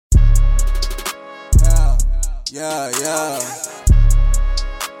Yeah, yeah.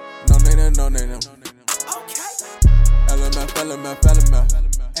 No name, no name. LMF.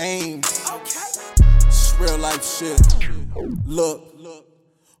 Aim. It's real life shit. Look.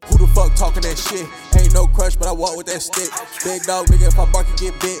 Who the fuck talking that shit? Ain't no crush, but I walk with that stick. Big dog nigga, if I bark and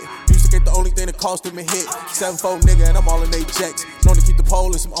get bit. Music ain't the only thing that cost him a hit. 7-4 nigga, and I'm all in they checks. Known to keep the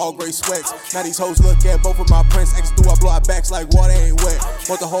pole in some all gray sweats. Now these hoes look at both of my prints. X do I blow our backs like water ain't wet.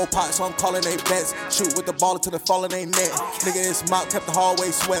 Want the whole pot, so I'm calling they bets. Shoot with the ball until the fall in they net. Nigga, this mop kept the hallway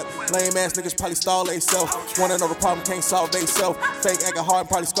swept. Lame ass niggas probably stall they self. Wanna know the problem, can't solve they self. Fake acting hard,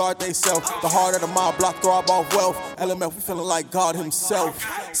 probably scarred they self. The heart of the mob block throb off wealth. LMF, we feeling like God himself.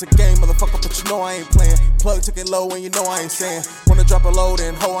 It's a game, motherfucker, but you know I ain't playing. Plug took it low and you know I ain't saying. Wanna drop a load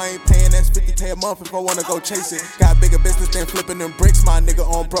and ho, I ain't paying. That's 50K a month if I wanna go chase it. Got bigger business than flipping them bricks, my nigga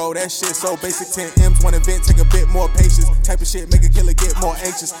on bro. That shit so basic. 10 M's, one event, take a bit more patience. Type of shit make a killer get more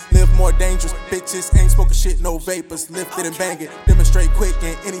anxious. Live more dangerous. Bitches ain't smoking shit, no vapors. Lift it and bang it. Demonstrate quick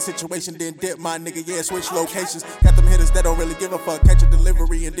in any situation, then dip my nigga. Yeah, switch locations. Got them hitters that don't really give a fuck. Catch a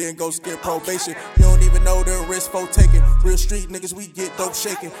delivery and then go skip probation. You don't even know the risk for taking. Real street niggas, we get dope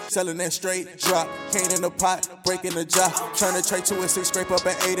shaking. Selling that straight drop. Cane in the pot, breaking the job. Turn the tray 2 and 6, scrape up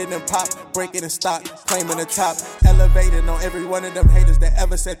at 8 and then pop. Breaking the stock, claiming the top. Elevated on every one of them haters that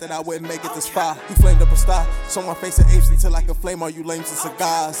ever said that I wouldn't make it this far. He flamed up a star, so my face an apes until I can flame all you lames and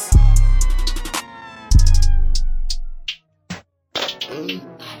cigars.